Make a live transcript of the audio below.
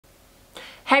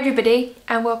Hey everybody,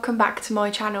 and welcome back to my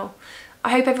channel.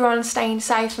 I hope everyone's staying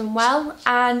safe and well,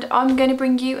 and I'm going to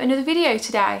bring you another video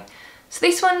today. So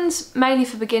this one's mainly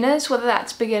for beginners, whether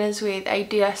that's beginners with a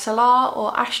DSLR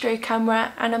or Astro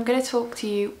camera, and I'm going to talk to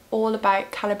you all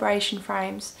about calibration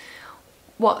frames,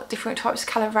 what different types of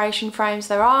calibration frames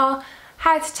there are,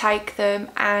 how to take them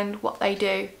and what they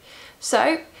do.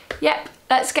 So yep,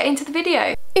 let's get into the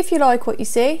video. If you like what you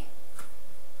see,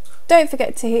 don't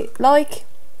forget to hit like,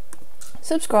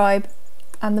 subscribe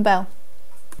and the bell.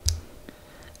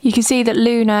 You can see that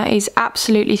Luna is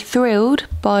absolutely thrilled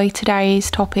by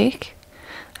today's topic,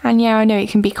 and yeah, I know it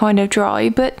can be kind of dry,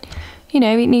 but you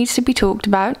know, it needs to be talked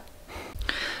about.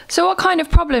 So what kind of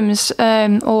problems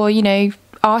or you know,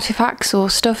 artifacts or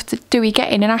stuff that do we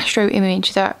get in an Astro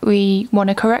image that we want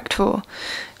to correct for?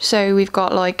 So we've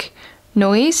got like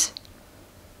noise.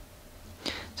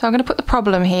 So I'm going to put the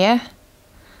problem here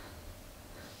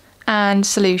and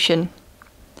solution.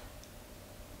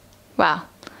 Well,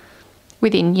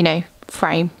 within, you know,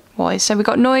 frame wise. So we've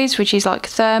got noise, which is like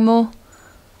thermal.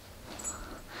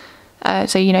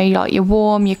 So you know, you like your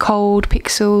warm, your cold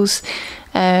pixels,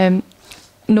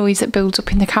 noise that builds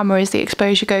up in the camera as the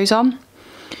exposure goes on.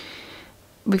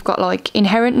 We've got like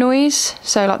inherent noise,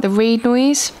 so like the read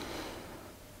noise.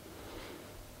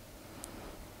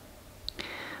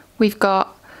 We've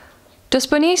got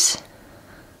dust bunnies,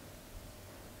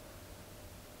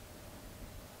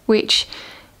 which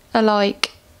are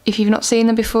like, if you've not seen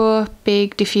them before,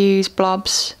 big diffuse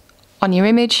blobs on your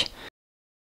image.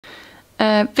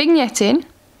 Vignetting,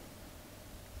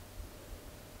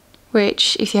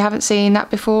 which if you haven't seen that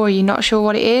before or you're not sure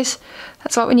what it is,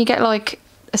 that's like when you get like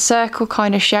a circle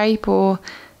kind of shape or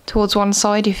towards one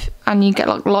side and you get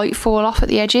like light fall off at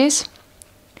the edges.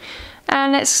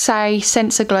 And let's say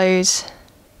sensor glows.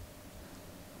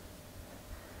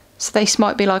 So this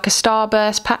might be like a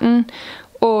starburst pattern,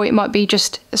 or it might be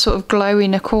just a sort of glow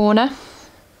in a corner.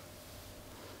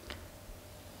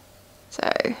 So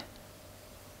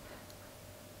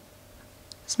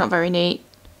it's not very neat.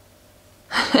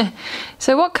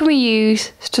 So what can we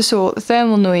use to sort the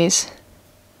thermal noise?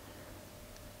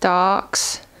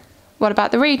 Darks. What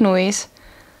about the read noise?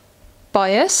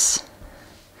 Bias.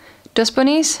 Dust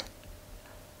bunnies.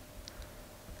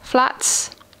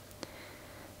 Flats.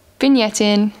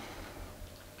 Vignetting.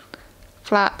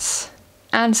 Flats.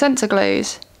 And sensor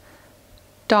glows,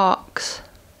 darks.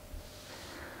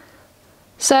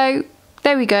 So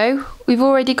there we go, we've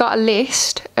already got a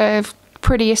list of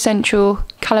pretty essential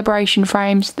calibration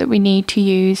frames that we need to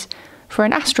use for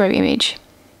an Astro image.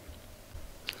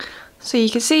 So you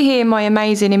can see here my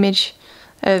amazing image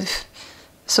of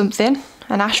something,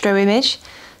 an Astro image.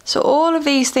 So all of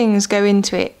these things go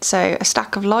into it. So a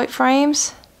stack of light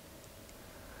frames,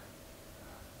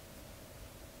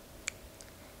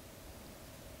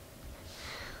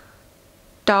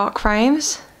 dark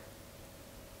frames,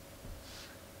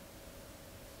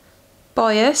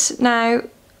 bias. Now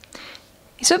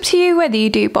it's up to you whether you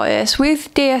do bias.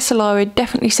 With DSLR I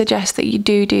definitely suggest that you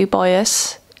do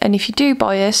bias, and if you do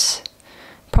bias,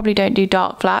 probably don't do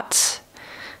dark flats.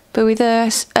 But with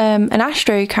an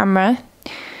Astro camera,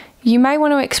 you may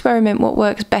want to experiment what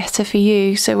works better for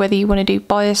you, so whether you want to do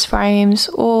bias frames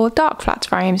or dark flats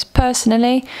frames.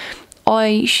 Personally,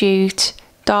 I shoot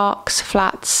darks,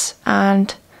 flats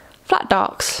and flat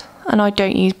darks, and I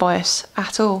don't use bias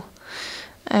at all.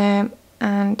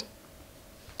 And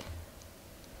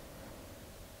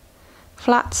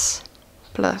flats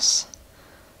plus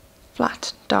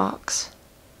flat darks,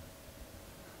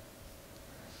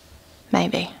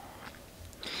 maybe.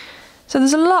 So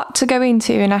there's a lot to go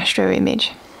into an Astro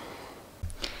image.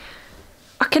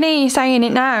 I can hear you saying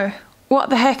it now. What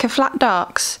the heck are flat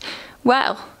darks?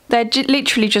 Well, they're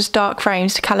literally just dark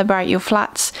frames to calibrate your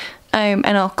flats, and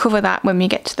I'll cover that when we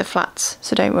get to the flats,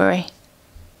 so don't worry.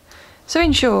 So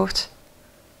in short,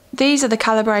 these are the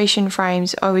calibration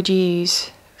frames I would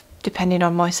use depending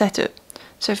on my setup.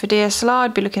 So for DSLR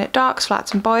I'd be looking at darks,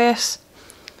 flats and bias.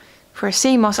 For a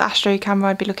CMOS Astro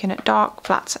camera I'd be looking at dark,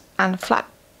 flats and flat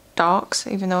darks,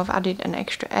 even though I've added an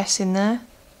extra S in there.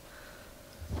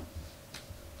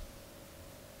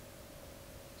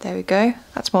 There we go,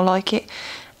 that's more like it.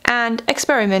 And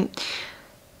experiment.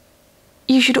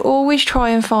 You should always try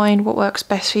and find what works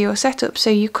best for your setup. So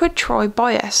you could try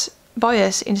bias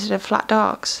instead of flat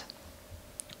darks,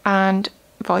 and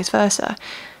vice versa.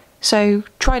 So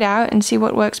try it out and see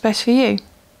what works best for you.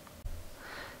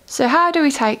 So how do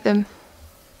we take them?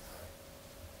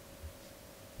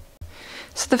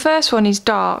 So the first one is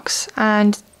darks,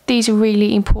 and these are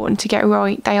really important to get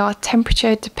right. They are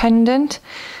temperature dependent.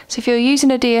 So if you're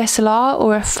using a DSLR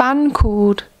or a fan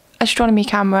cooled astronomy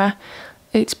camera,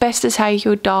 it's best to take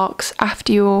your darks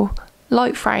after your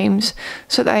light frames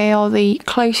so they are the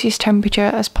closest temperature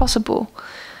as possible.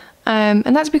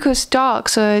 And that's because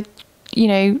darks are, you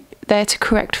know, there to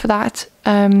correct for that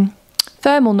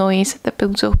thermal noise that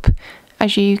builds up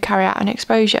as you carry out an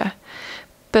exposure.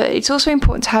 But it's also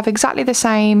important to have exactly the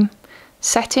same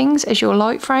settings as your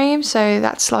light frame. So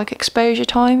that's like exposure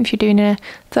time. If you're doing a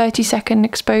 30-second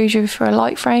exposure for a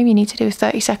light frame, you need to do a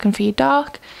 30-second for your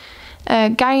dark.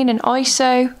 Gain and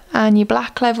ISO and your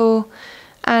black level.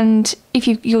 And if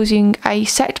you're using a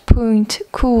set point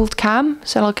cooled cam,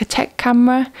 so like a tech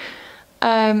camera,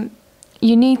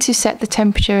 you need to set the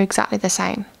temperature exactly the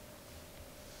same.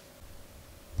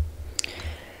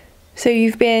 So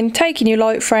you've been taking your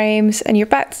light frames and you're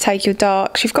about to take your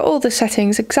darks. You've got all the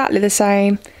settings exactly the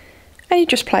same, and you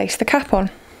just place the cap on.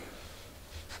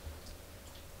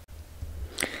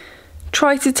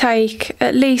 Try to take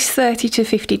at least 30 to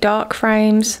 50 dark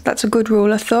frames. That's a good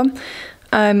rule of thumb.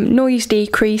 Noise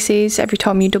decreases every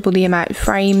time you double the amount of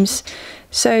frames.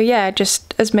 So yeah,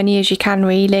 just as many as you can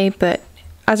really, but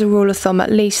as a rule of thumb,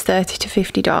 at least 30 to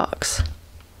 50 darks.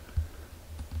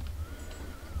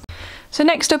 So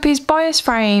next up is bias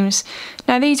frames.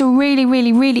 Now these are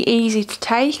really easy to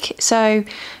take. So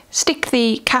stick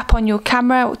the cap on your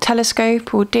camera or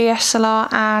telescope or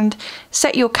DSLR and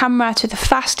set your camera to the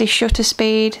fastest shutter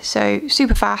speed, so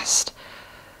super fast.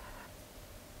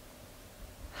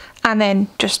 And then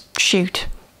just shoot.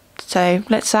 So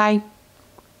let's say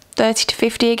 30 to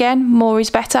 50 again, more is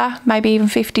better, maybe even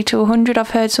 50 to 100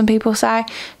 I've heard some people say.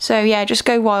 So yeah, just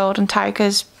go wild and take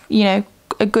us, you know,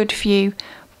 a good few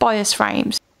bias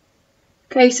frames.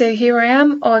 Okay, so here I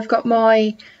am. I've got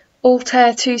my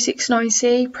Altair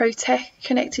 269C ProTech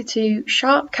connected to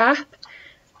Sharp Cap,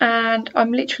 and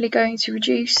I'm literally going to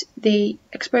reduce the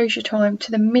exposure time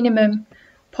to the minimum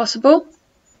possible.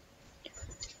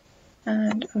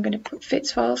 And I'm going to put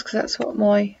fits files because that's what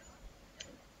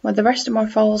the rest of my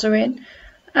files are in.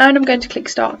 And I'm going to click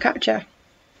Start Capture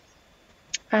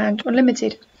and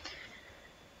Unlimited.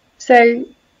 So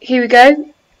here we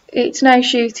go. It's now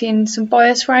shooting some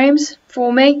bias frames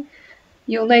for me.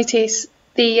 You'll notice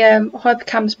the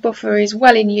Hypercam's buffer is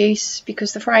well in use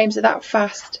because the frames are that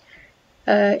fast.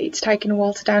 It's taken a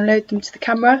while to download them to the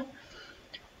camera.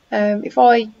 If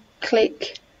I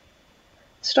click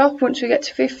stop once we get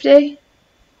to 50,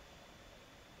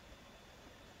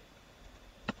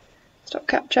 stop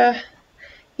capture,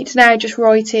 it's now just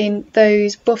writing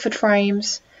those buffered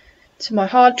frames to my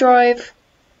hard drive.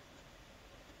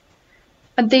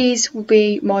 And these will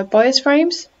be my bias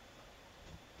frames.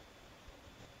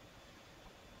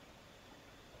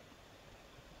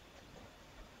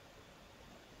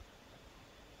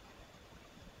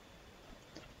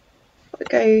 I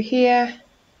go here,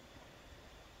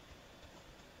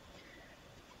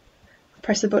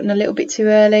 press the button a little bit too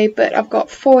early, but I've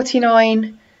got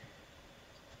 49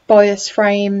 bias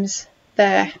frames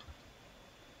there.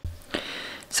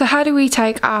 So how do we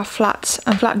take our flats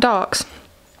and flat darks?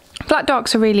 Flat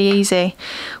darks are really easy.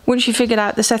 Once you've figured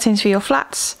out the settings for your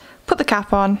flats, put the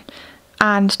cap on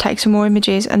and take some more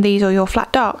images, and these are your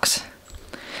flat darks.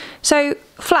 So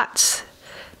flats,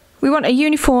 we want a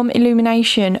uniform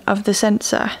illumination of the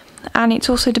sensor, and it's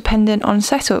also dependent on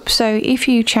setup. So if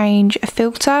you change a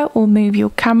filter or move your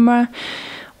camera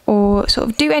or sort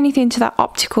of do anything to that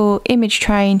optical image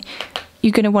train,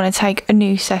 you're going to want to take a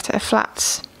new set of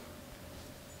flats.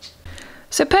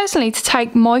 So personally, to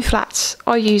take my flats,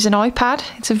 I use an iPad.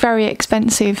 It's a very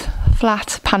expensive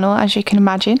flat panel, as you can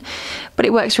imagine, but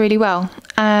it works really well.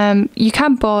 You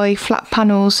can buy flat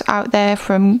panels out there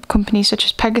from companies such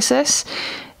as Pegasus,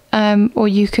 or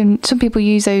you can, some people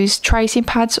use those tracing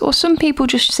pads, or some people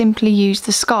just simply use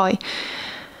the Sky.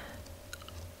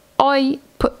 I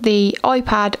put the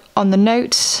iPad on the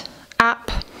Notes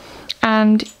app,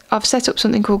 and I've set up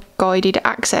something called guided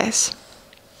access.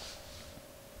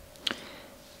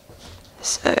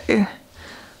 So,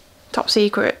 top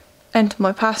secret, enter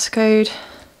my passcode.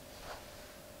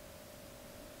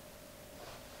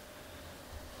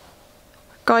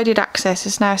 Guided access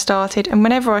has now started, and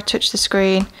whenever I touch the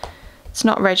screen, it's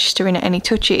not registering any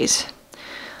touches.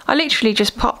 I literally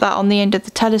just pop that on the end of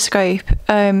the telescope.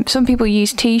 Some people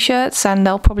use t-shirts, and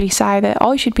they'll probably say that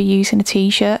I should be using a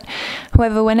t-shirt.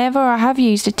 However, whenever I have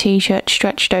used a t-shirt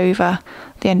stretched over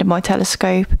the end of my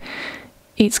telescope,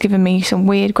 it's given me some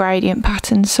weird gradient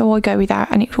patterns, so I go with that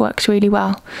and it works really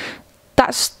well.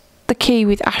 That's the key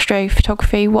with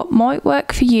astrophotography. What might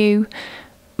work for you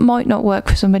might not work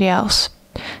for somebody else,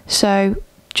 so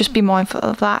just be mindful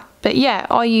of that. But yeah,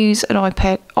 I use an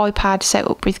iPad set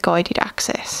up with guided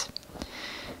access.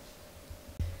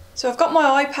 So I've got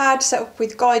my iPad set up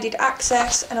with guided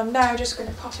access, and I'm now just going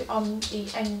to pop it on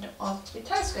the end of the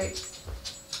telescope.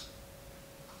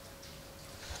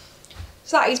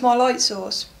 So that is my light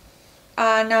source.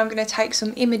 And now I'm going to take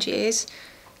some images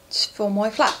for my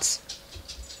flats.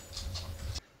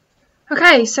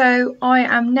 Okay, so I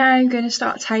am now going to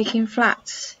start taking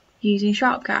flats using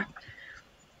Sharp Cap.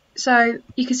 So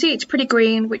you can see it's pretty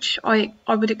green, which I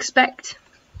would expect.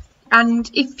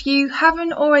 And if you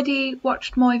haven't already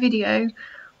watched my video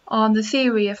on the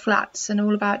theory of flats and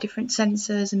all about different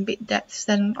sensors and bit depths,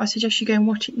 then I suggest you go and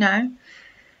watch it now.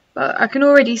 But I can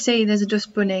already see there's a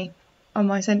dust bunny on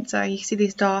my sensor. You can see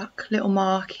this dark little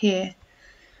mark here.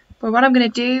 But what I'm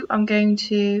going to do, I'm going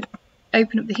to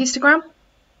open up the histogram.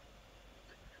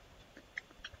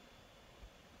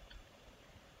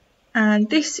 And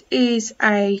this is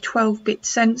a 12-bit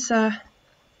sensor.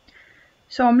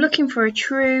 So I'm looking for a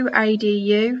true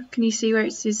ADU. Can you see where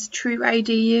it says true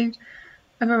ADU?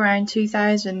 Of around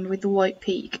 2000 with the white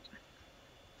peak.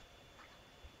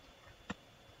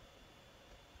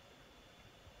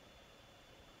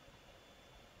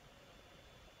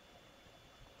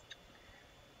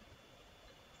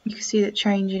 You can see that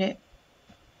changing it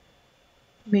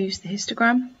moves the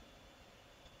histogram.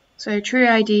 So true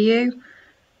ADU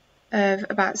of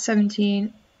about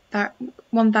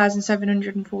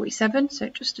 1747, so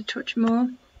just a touch more.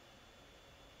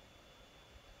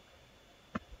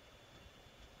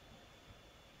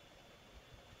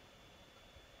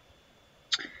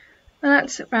 And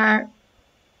that's about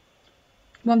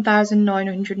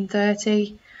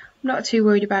 1930. I'm not too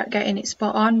worried about getting it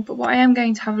spot on, but what I am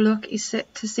going to have a look is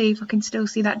to see if I can still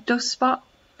see that dust spot.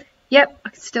 Yep, I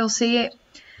can still see it.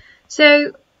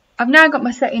 So I've now got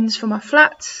my settings for my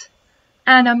flats,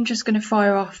 and I'm just going to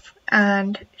fire off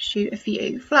and shoot a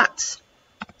few flats.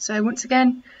 So once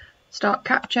again, start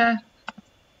capture.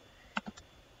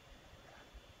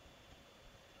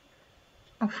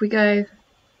 Off we go,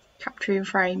 capturing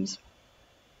frames.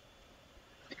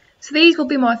 So these will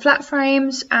be my flat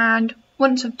frames, and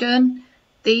once I've done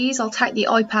these, I'll take the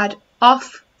iPad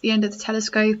off the end of the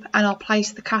telescope and I'll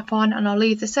place the cap on, and I'll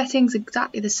leave the settings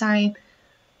exactly the same,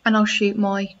 and I'll shoot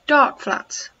my dark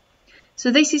flats.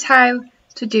 So this is how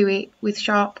to do it with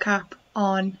Sharp Cap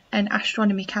on an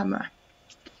astronomy camera.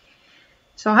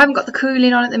 So I haven't got the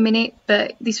cooling on at the minute,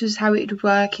 but this was how it would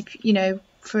work if, you know,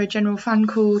 for a general fan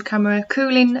cooled camera.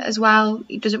 Cooling as well,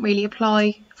 it doesn't really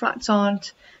apply, flats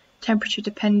aren't temperature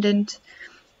dependent.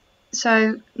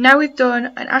 So now we've done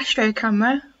an Astro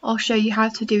camera, I'll show you how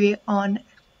to do it on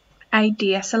a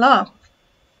DSLR.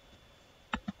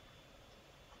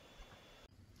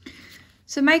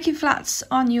 So making flats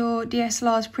on your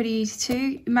DSLR is pretty easy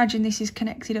too. Imagine this is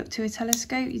connected up to a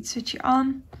telescope. You'd switch it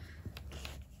on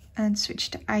and switch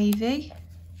to AV.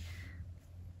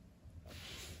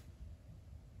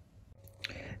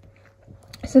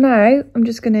 So now I'm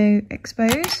just going to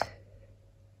expose,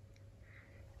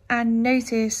 and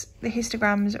notice the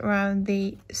histograms around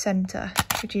the centre,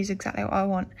 which is exactly what I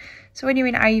want. So when you're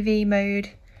in AV mode,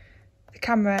 the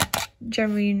camera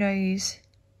generally knows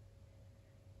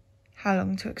how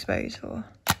long to expose for.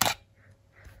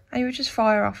 And you would just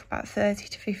fire off about 30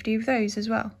 to 50 of those as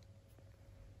well.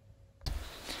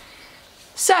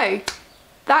 So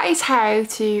that is how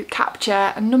to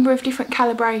capture a number of different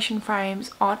calibration frames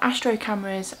on Astro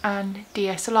cameras and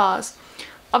DSLRs.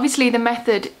 Obviously the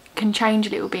method can change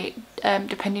a little bit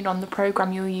depending on the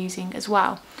program you're using as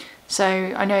well. So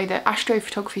I know that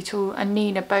Astrophotography tool and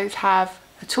Nina both have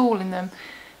a tool in them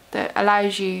that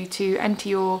allows you to enter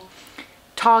your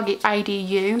target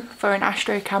ADU for an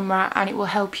Astro camera, and it will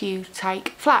help you take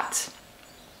flats.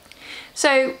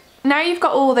 So now you've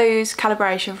got all those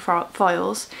calibration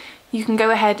files, you can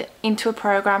go ahead into a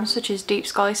program such as Deep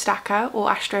Sky Stacker or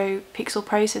Astro Pixel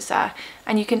Processor,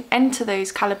 and you can enter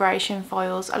those calibration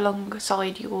files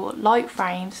alongside your light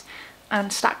frames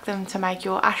and stack them to make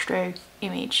your Astro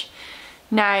image.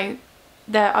 Now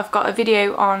I've got a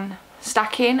video on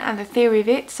stacking and the theory of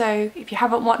it, so if you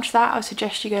haven't watched that, I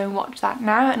suggest you go and watch that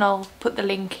now, and I'll put the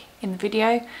link in the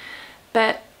video.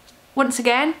 But once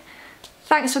again,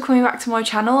 thanks for coming back to my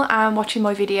channel and watching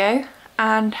my video,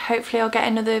 and hopefully I'll get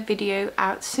another video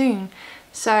out soon.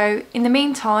 So in the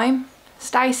meantime,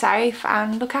 stay safe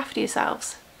and look after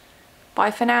yourselves.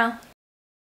 Bye for now.